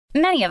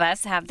Many of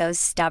us have those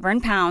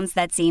stubborn pounds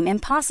that seem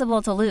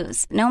impossible to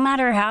lose, no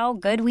matter how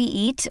good we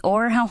eat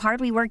or how hard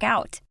we work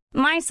out.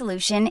 My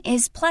solution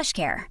is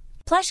PlushCare.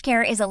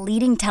 PlushCare is a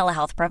leading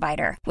telehealth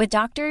provider with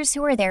doctors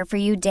who are there for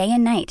you day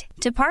and night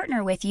to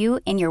partner with you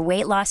in your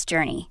weight loss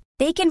journey.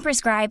 They can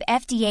prescribe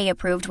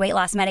FDA-approved weight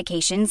loss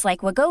medications like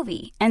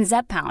Wegovy and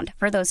Zepbound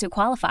for those who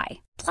qualify.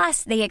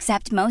 Plus, they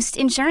accept most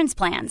insurance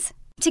plans.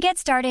 To get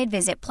started,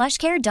 visit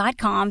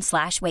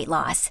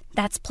plushcare.com/weightloss.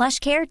 That's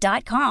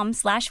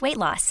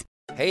plushcare.com/weightloss.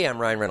 Hey, I'm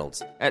Ryan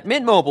Reynolds. At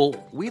Mint Mobile,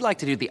 we like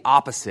to do the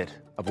opposite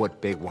of what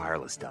Big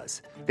Wireless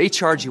does. They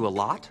charge you a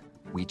lot,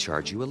 we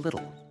charge you a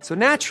little. So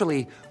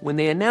naturally, when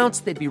they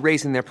announced they'd be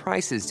raising their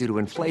prices due to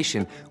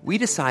inflation, we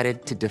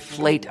decided to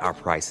deflate our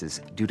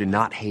prices due to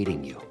not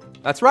hating you.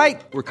 That's right.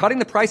 We're cutting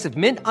the price of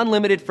Mint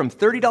Unlimited from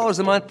 $30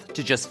 a month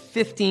to just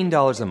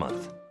 $15 a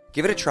month.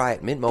 Give it a try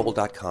at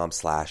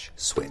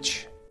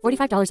mintmobile.com/switch.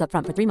 $45 up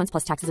front for 3 months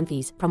plus taxes and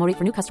fees. Promo rate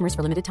for new customers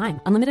for limited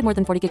time. Unlimited more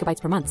than 40 gigabytes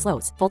per month.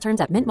 Slows full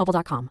terms at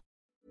mintmobile.com.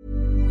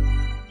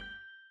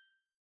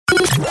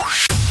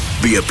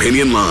 The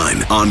Opinion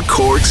Line on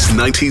Cork's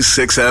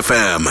 96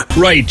 FM.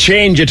 Right,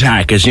 change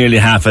attack. It's nearly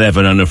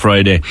 11:30 on a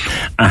Friday.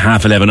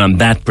 11:30 on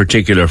that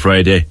particular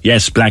Friday.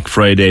 Yes, Black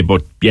Friday,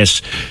 but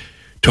yes,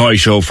 Toy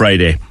Show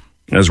Friday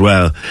as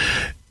well.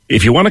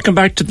 If you want to come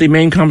back to the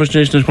main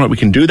conversation this morning, we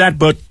can do that,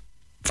 but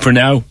for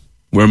now,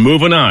 we're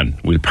moving on.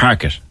 We'll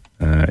park it.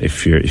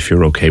 If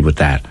you're okay with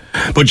that.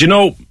 But you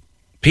know,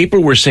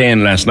 people were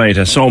saying last night,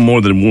 I saw more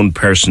than one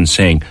person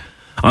saying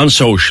on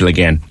social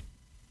again,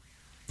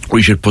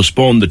 we should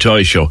postpone the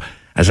toy show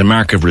as a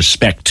mark of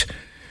respect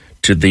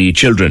to the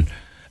children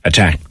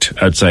attacked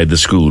outside the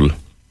school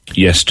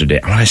yesterday.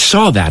 And I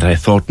saw that, I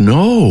thought,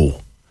 no.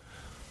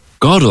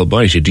 God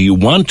almighty, do you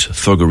want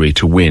thuggery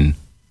to win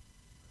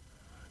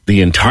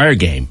the entire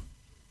game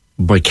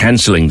by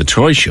cancelling the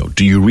toy show?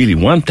 Do you really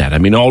want that? I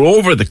mean, all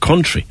over the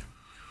country,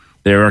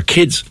 there are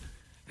kids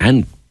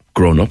and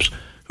grown-ups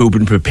who've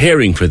been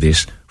preparing for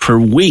this for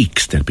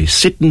weeks. They'll be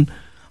sitting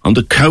on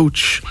the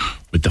couch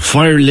with the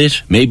fire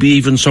lit, maybe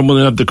even someone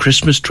will have the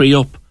Christmas tree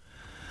up.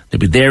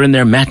 They'll be there in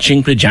their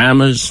matching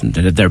pyjamas and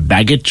their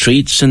bag of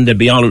treats, and they'll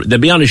be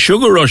on a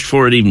sugar rush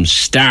before it even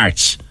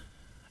starts.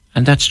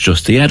 And that's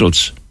just the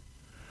adults.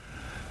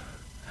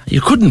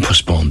 You couldn't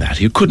postpone that.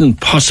 You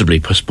couldn't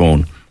possibly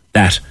postpone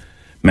that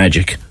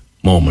magic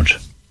moment.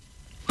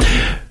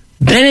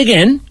 Then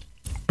again,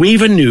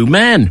 we've a new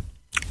man.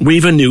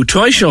 We've a new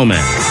toy show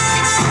man.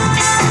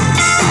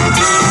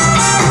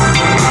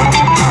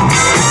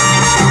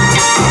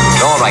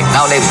 All right,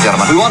 now, ladies and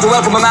gentlemen, we want to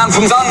welcome a man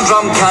from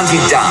Dundrum, County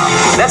Down.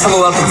 Let's have a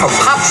welcome from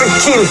Patrick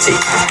Keelty.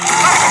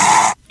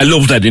 I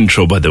love that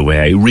intro, by the way.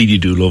 I really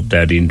do love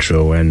that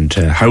intro. And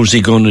how's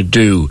he going to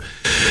do?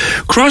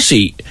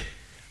 Crossy,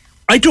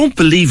 I don't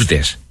believe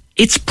this.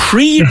 It's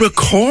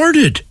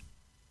pre-recorded.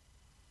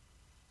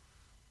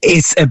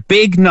 It's a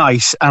big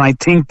night, and I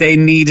think they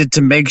needed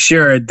to make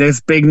sure this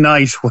big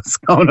night was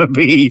going to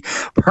be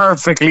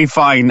perfectly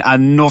fine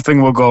and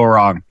nothing will go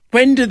wrong.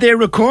 When did they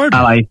record?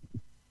 And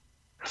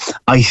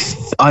I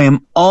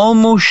am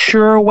almost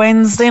sure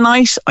Wednesday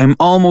night. I'm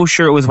almost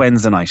sure it was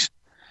Wednesday night.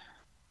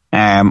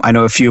 I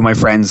know a few of my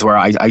friends where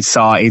I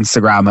saw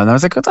Instagram and I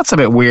was like, oh, that's a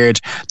bit weird.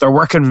 They're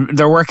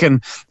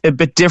working a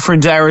bit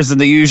different hours than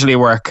they usually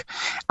work,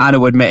 and it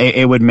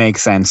would make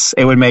sense.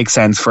 It would make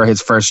sense for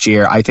his first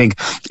year. I think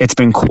it's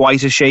been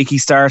quite a shaky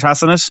start,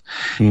 hasn't it?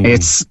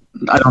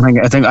 I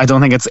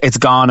don't think it's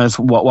gone as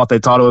what they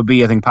thought it would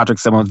be. I think Patrick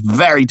Simmons,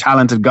 very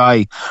talented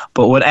guy,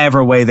 but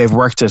whatever way they've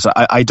worked it,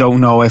 I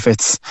don't know if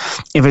it's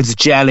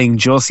gelling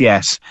just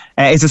yet.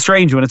 It's a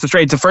strange one. It's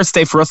the first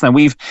day for us now.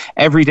 We've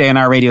every day on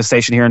our radio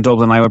station here in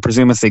Dublin, I would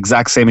presume it's the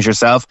exact same as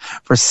yourself.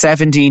 For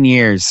 17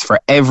 years, for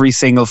every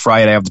single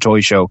Friday of the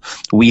toy show,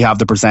 we have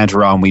the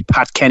presenter on. We had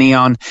Pat Kenny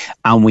on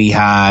and we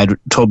had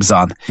Tubbs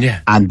on.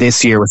 Yeah. And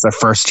this year was the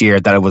first year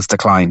that it was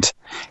declined.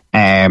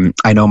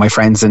 I know my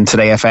friends in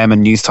Today FM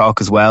and News Talk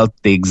as well,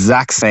 the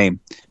exact same,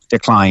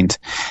 declined.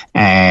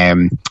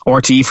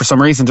 RTE for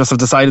some reason just have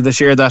decided this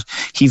year that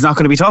he's not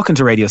going to be talking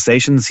to radio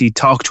stations. He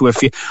talked to a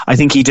few. I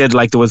think he did,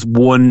 like, there was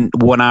one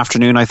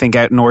afternoon I think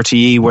out in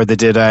RTE where they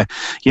did have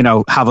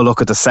a look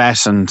at the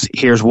set, and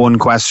here's one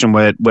question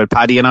with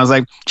Paddy, and I was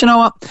like, do you know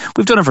what,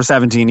 we've done it for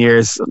 17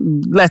 years,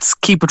 let's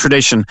keep a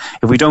tradition.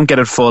 If we don't get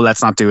it full,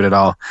 let's not do it at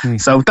all.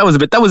 So that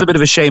was a bit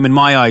of a shame in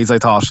my eyes. I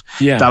thought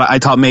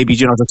maybe,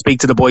 to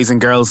speak to the boys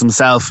and girls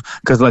themselves,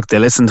 because look, they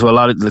listen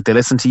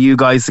to you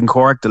guys in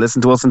Cork, they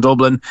listen to us in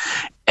Dublin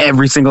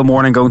every single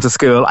morning going to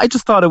school. I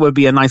just thought it would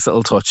be a nice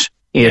little touch.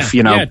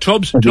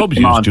 Tubbs used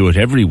to do it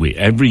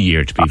every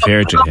year, to be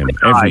fair to him,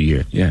 every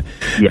year.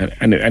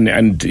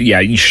 And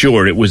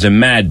sure, it was a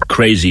mad,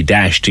 crazy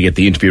dash to get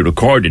the interview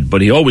recorded,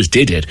 but he always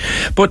did it.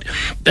 But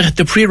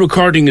the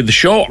pre-recording of the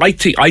show, I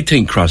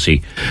think,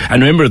 Crossy,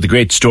 and remember the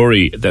great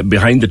story that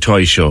behind the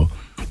toy show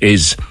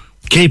is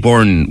Kay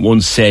Byrne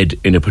once said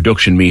in a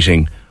production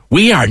meeting,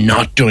 "We are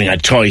not doing a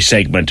toy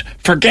segment.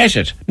 Forget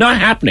it. Not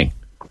happening."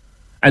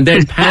 And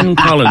then Pan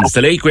Collins,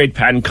 the late great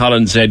Pan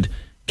Collins, said,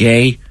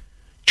 "Gay,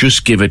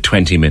 just give it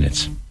 20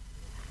 minutes.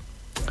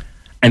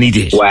 And he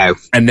did. Wow.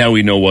 And now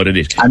we know what it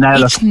is. And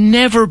now it's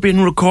never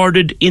been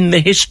recorded in the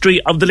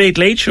history of the Late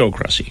Late Show,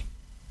 Crossy.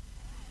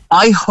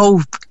 I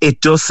hope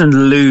it doesn't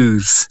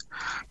lose.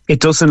 It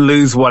doesn't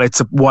lose what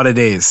it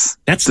is.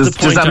 That's the point.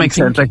 Does that make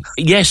sense? Like,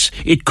 yes,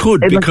 it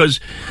could, because,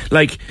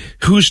 like,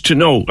 who's to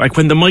know? Like,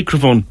 when the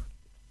microphone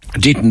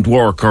didn't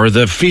work or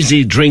the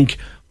fizzy drink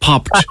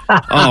popped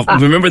off.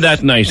 Remember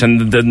that night?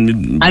 And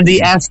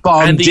the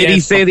F-bomb. Did he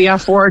say the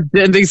F word?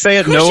 Didn't he say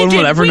it? No one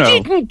will ever know.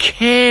 We didn't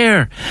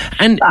care.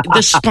 And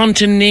the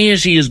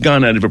spontaneity is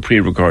gone out of a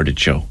pre-recorded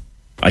show,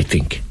 I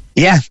think.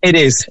 Yeah, it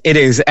is. It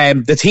is.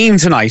 The team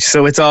tonight,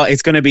 so it's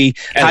going to be,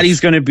 Paddy's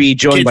going to be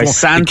joined by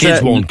Santa. The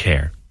kids won't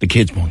care. The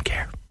kids won't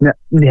care.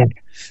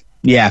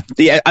 Yeah.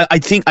 I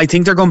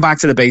think they're going back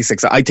to the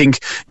basics. I think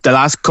the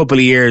last couple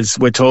of years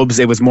with Tubbs,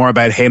 it was more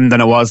about him than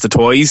it was the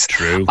toys.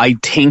 True. I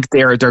think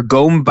they're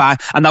going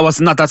back, and that's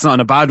not in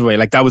a bad way.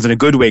 Like, that was in a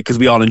good way, because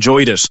we all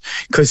enjoyed it,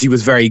 because he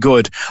was very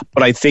good.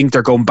 But I think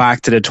they're going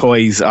back to the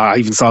toys. I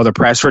even saw the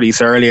press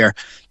release earlier.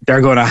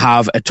 They're going to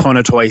have a ton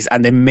of toys,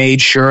 and they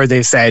made sure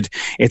they said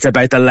it's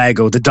about the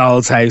Lego, the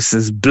Dolls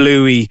Houses,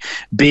 Bluey,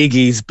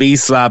 Biggies,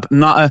 B-Slab.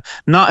 Not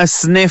a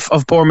sniff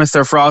of poor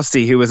Mr.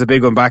 Frosty, who was a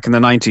big one back in the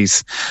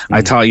 90s.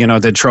 I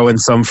thought, they'd throw in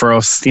some for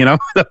us,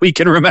 that we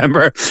can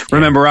remember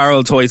our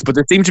old toys. But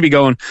they seem to be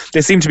going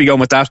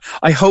with that.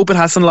 I hope it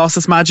hasn't lost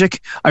its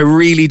magic. I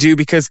really do,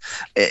 because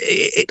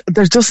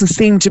there doesn't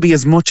seem to be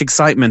as much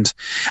excitement.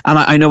 And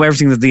I know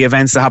everything that the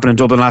events that happened in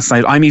Dublin last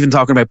night, I'm even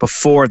talking about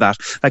before that.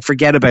 Like,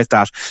 forget about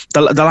that.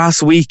 The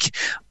last week,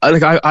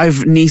 like,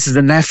 I've nieces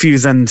and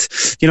nephews and,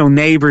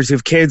 neighbours who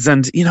have kids,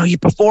 and,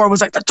 before it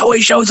was like, the toy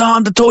show's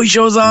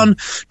on,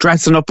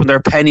 dressing up in their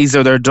pennies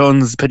or their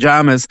Duns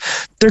pyjamas.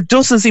 There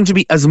doesn't seem to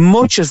be as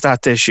much as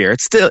that this year.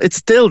 It's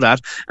still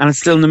that, and it's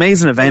still an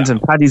amazing event,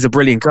 and Paddy's a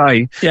brilliant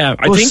guy. Yeah,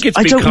 I think it's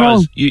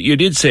because you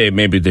did say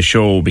maybe the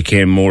show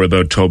became more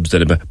about Tubbs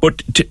than about...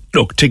 But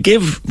to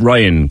give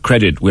Ryan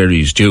credit where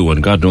he's due,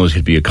 and God knows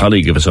he'll be a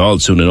colleague of us all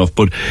soon enough,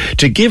 but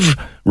to give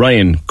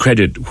Ryan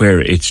credit where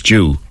it's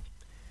due,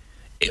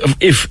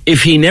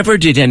 if he never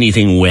did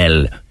anything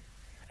well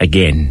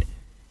again,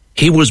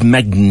 he was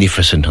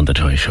magnificent on the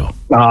toy show.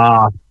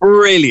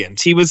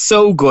 Brilliant. He was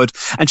so good.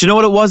 And do you know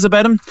what it was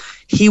about him?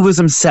 He was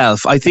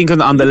himself. I think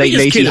on the Late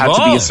Late, he had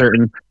to be a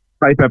certain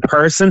type of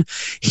person.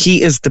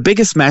 He is the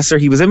biggest messer.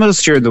 He was in with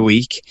us during the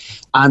week,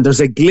 and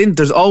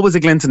there's always a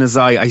glint in his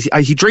eye.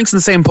 He drinks in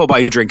the same pub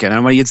I drink in,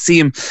 and when you'd see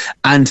him,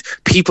 and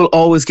people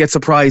always get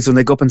surprised when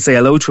they go up and say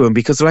hello to him,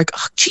 because they're like,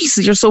 oh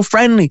Jesus, you're so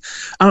friendly.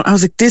 And I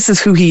was like, this is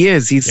who he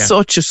is. He's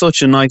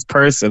such a nice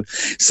person.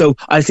 So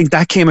I think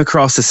that came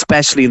across,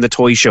 especially in the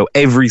toy show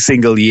every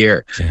single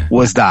year,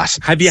 was that.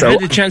 Have you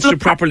had a chance to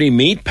properly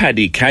meet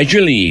Paddy,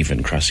 casually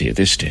even, Crossy, at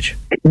this stage?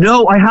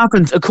 No, I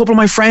haven't. A couple of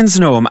my friends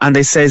know him, and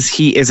they says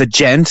he is a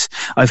gent.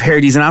 I've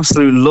heard he's an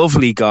absolute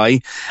lovely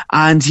guy,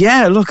 and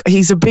look,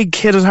 he's a big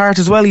kid at heart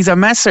as well. He's a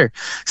messer,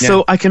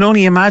 so I can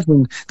only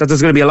imagine that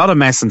there's going to be a lot of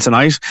messing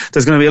tonight.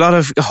 There's going to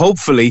be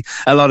hopefully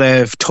a lot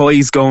of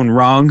toys going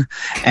wrong,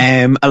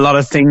 a lot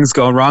of things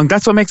going wrong.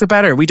 That's what makes it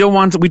better. We don't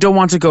want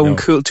to go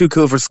too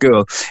cool for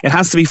school. It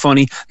has to be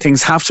funny.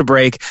 Things have to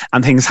break,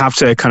 and things have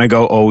to kind of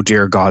go, oh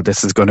dear God,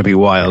 this is going to be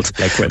wild.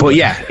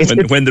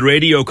 When the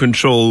radio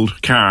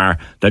controlled car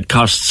that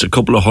costs a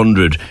couple of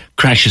 $100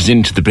 crashes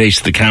into the base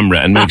of the camera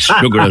and makes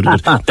sugar out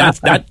of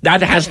it,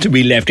 that has to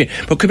be left in.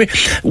 But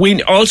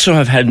we also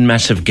have had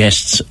massive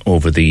guests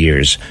over the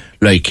years.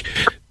 Like,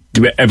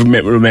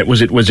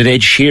 was it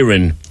Ed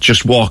Sheeran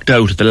just walked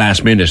out at the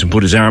last minute and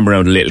put his arm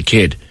around a little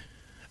kid?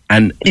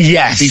 And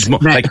yes,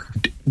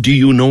 do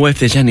you know if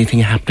there's anything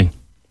happening?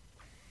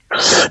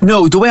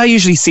 No, the way I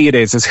usually see it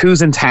is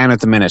who's in town at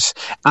the minute.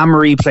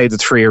 Anne-Marie played the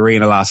 3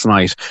 Arena last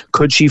night.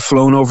 Could she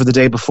flown over the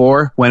day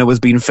before when it was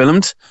being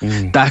filmed?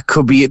 That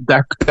could be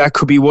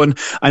one.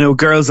 I know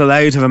Girls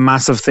Aloud have a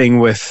massive thing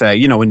with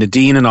in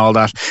Nadine and all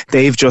that.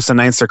 They've just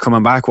announced they're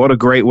coming back. What a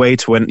great way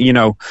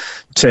to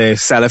to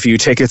sell a few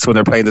tickets when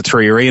they're playing the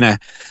 3 Arena.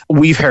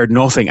 We've heard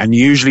nothing, and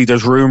usually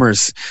there's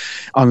rumours,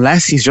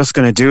 unless he's just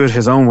going to do it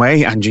his own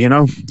way and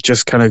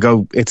just kind of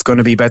go, it's going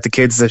to be about the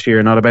kids this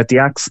year, not about the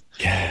acts.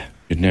 Yeah.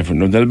 You'd never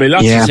know. There'll be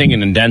lots of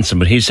singing and dancing,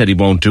 but he said he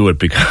won't do it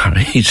because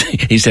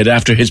he said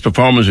after his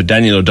performance with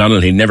Daniel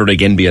O'Donnell, he'd never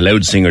again be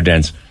allowed to sing or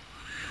dance.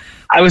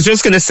 I was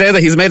just going to say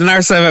that he's made an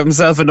arse out of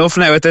himself enough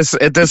now at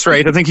this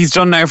rate. I think he's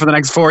done now for the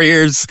next 4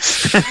 years.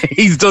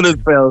 He's done his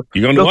fill.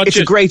 You're going to watch it? It's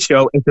a great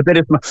show. It's a bit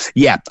of...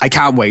 I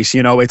can't wait. It's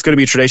going to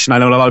be a tradition. I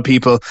know a lot of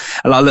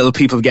little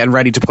people getting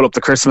ready to put up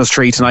the Christmas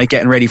tree tonight,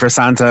 getting ready for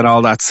Santa and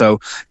all that.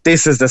 So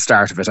this is the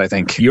start of it, I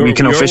think. We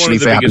can officially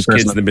say Happy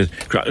Christmas.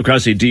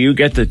 Crossy, do you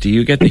get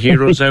the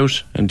heroes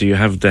out? And do you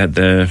have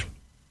the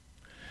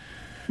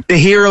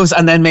heroes,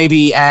 and then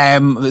maybe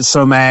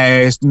some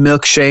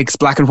milkshakes,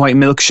 black and white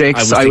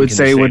milkshakes, I would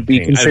say would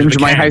be consumed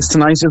in my house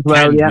tonight as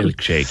well.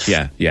 Milkshake,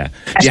 yeah.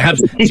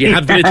 Do you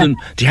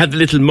have the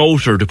little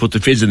motor to put the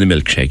fizz in the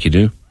milkshake? You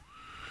do?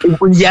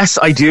 Yes,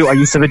 I do. I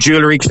used to have a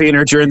jewellery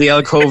cleaner during the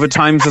COVID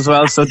times as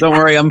well, so don't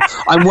worry, I'm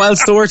well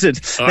sorted.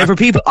 Now for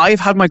people, I've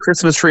had my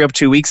Christmas tree up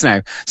 2 weeks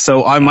now,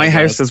 so my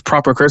house is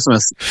proper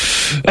Christmas.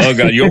 Oh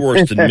God, you're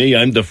worse than me.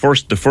 I'm the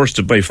first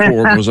to buy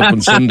 4 goes up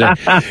on Sunday.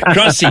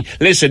 Crossy,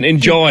 listen,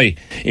 enjoy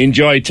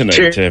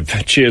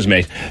tonight. Cheers,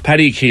 mate.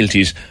 Paddy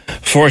Keelty's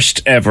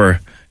first ever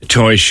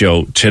toy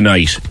show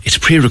tonight. It's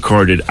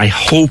pre-recorded. I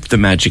hope the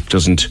magic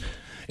doesn't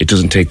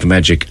take the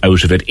magic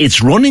out of it.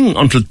 It's running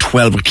until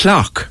 12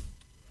 o'clock.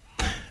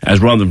 As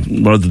rather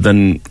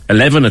than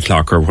 11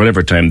 o'clock or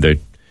whatever time the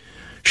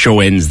show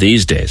ends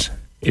these days.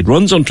 It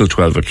runs until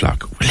 12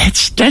 o'clock. Well,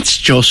 let's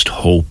just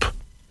hope.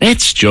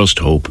 Let's just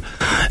hope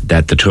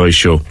that the toy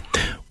show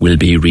will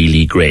be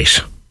really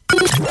great.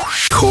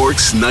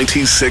 Cork's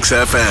 96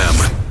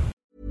 FM.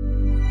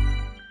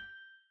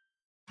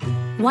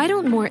 Why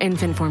don't more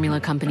infant formula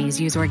companies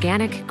use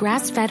organic,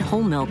 grass-fed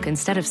whole milk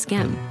instead of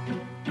skim?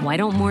 Why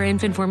don't more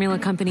infant formula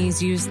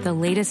companies use the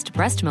latest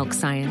breast milk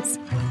science?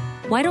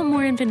 Why don't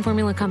more infant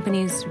formula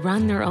companies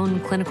run their own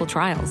clinical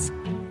trials?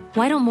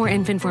 Why don't more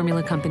infant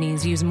formula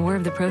companies use more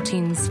of the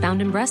proteins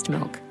found in breast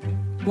milk?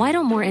 Why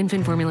don't more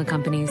infant formula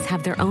companies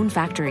have their own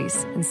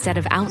factories instead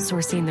of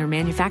outsourcing their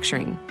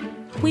manufacturing?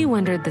 We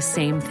wondered the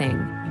same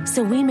thing.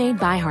 So we made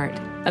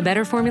ByHeart, a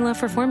better formula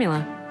for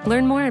formula.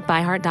 Learn more at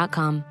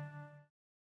byheart.com.